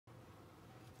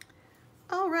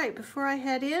All right, before I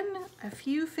head in, a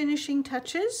few finishing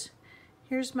touches.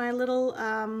 Here's my little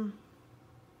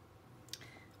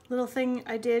thing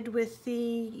I did with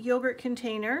the yogurt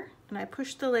container, and I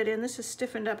pushed the lid in. This is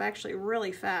stiffened up actually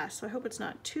really fast, so I hope it's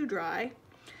not too dry.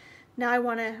 Now I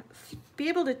want to be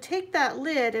able to take that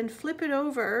lid and flip it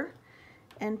over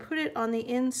and put it on the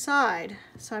inside.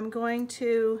 So I'm going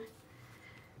to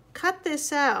cut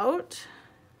this out.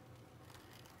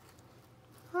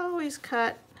 Always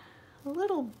cut a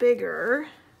little bigger,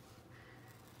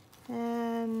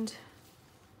 and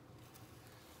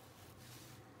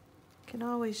can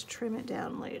always trim it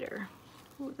down later.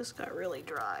 Ooh, this got really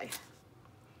dry.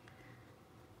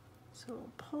 So we'll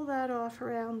pull that off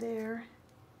around there,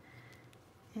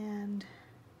 and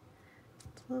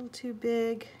it's a little too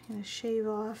big. I'm gonna shave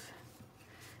off.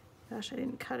 Gosh, I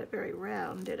didn't cut it very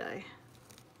round, did I?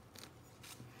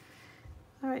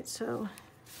 All right, so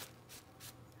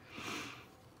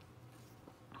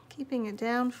keeping it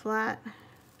down flat.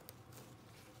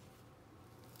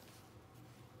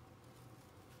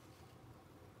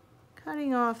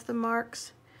 Cutting off the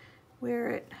marks where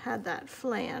it had that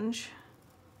flange.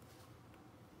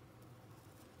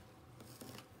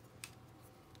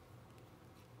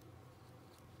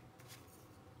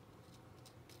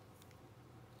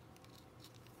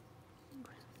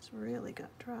 It's really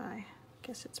got dry.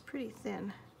 Guess it's pretty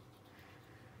thin.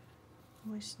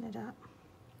 Moisten it up.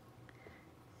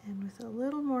 And with a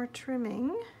little more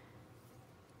trimming,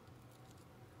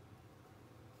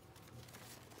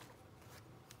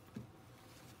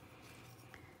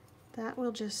 that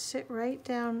will just sit right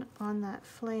down on that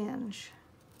flange.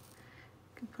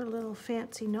 You can put a little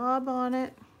fancy knob on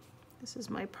it. This is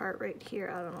my part right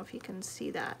here. I don't know if you can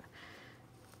see that.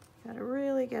 Gotta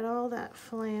really get all that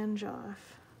flange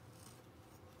off.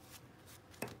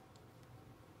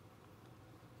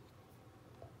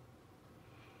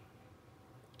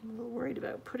 I'm a little worried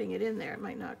about putting it in there. It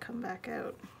might not come back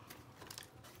out.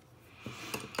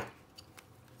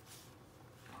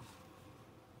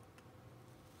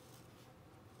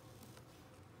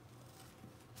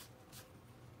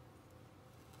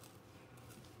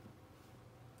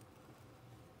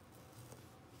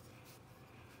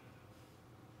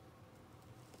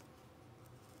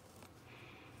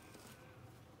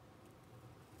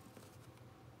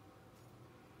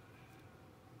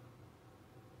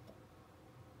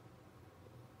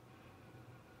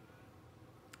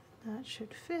 That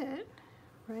should fit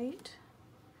right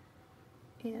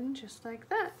in just like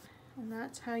that. And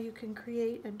that's how you can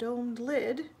create a domed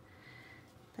lid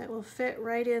that will fit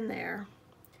right in there.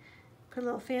 Put a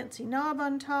little fancy knob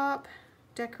on top,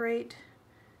 decorate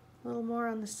a little more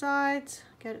on the sides,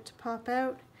 get it to pop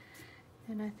out,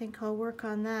 and I think I'll work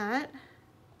on that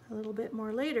a little bit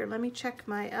more later. Let me check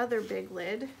my other big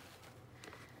lid.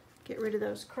 Get rid of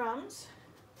those crumbs.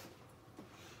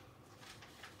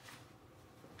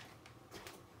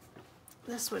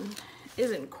 This one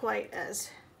isn't quite as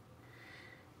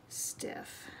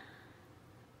stiff.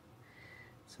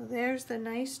 So there's the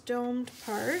nice domed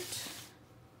part.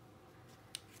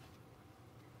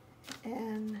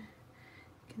 And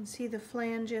you can see the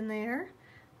flange in there.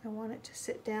 I want it to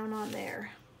sit down on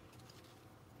there.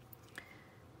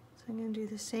 So I'm going to do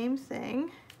the same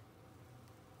thing.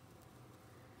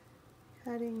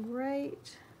 Cutting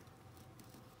right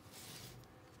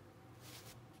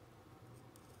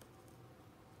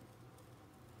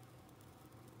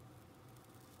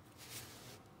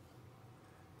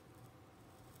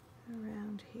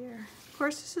around here. Of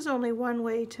course, this is only one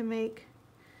way to make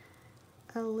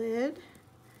a lid.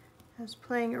 I was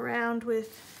playing around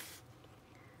with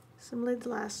some lids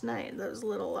last night, those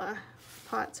little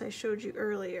pots I showed you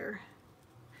earlier.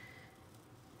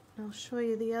 And I'll show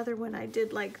you the other one I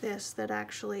did like this that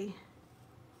actually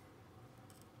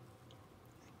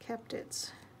kept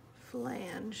its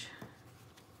flange.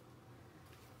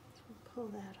 So pull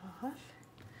that off.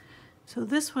 So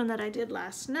this one that I did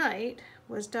last night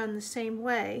was done the same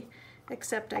way,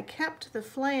 except I kept the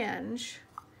flange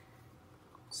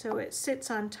so it sits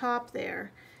on top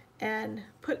there, and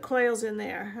put coils in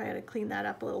there. I had to clean that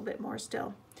up a little bit more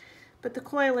still. But the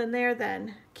coil in there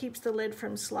then keeps the lid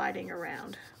from sliding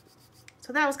around.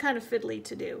 So that was kind of fiddly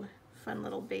to do. Fun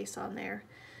little base on there.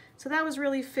 So that was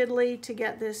really fiddly to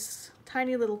get this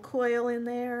tiny little coil in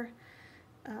there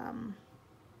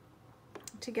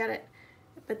to get it.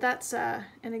 But that's an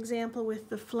example with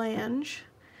the flange.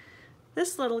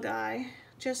 This little guy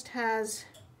just has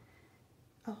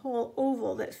a whole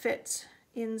oval that fits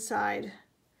inside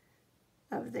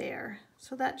of there.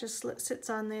 So that just sits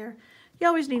on there. You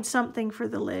always need something for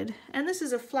the lid. And this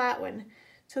is a flat one.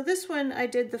 So this one I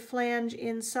did the flange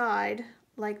inside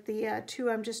like the two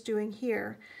I'm just doing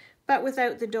here, but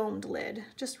without the domed lid,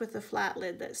 just with the flat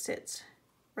lid that sits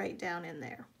right down in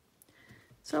there.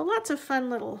 So lots of fun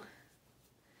little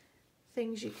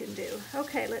things you can do.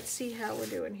 Okay, let's see how we're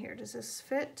doing here. Does this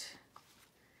fit?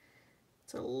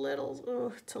 It's a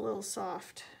little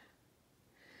soft.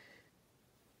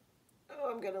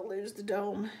 Oh, I'm gonna lose the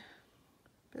dome.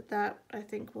 But that, I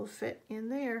think, will fit in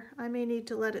there. I may need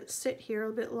to let it sit here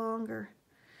a bit longer.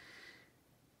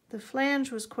 The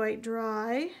flange was quite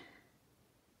dry,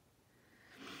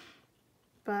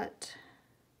 but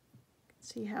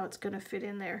see how it's going to fit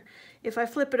in there. If I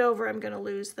flip it over, I'm going to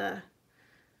lose the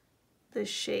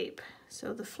shape.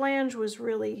 So the flange was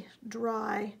really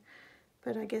dry,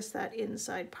 but I guess that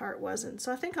inside part wasn't.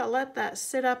 So I think I'll let that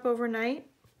sit up overnight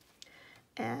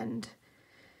and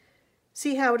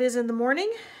see how it is in the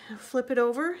morning. I'll flip it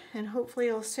over and hopefully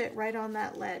it'll sit right on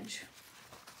that ledge.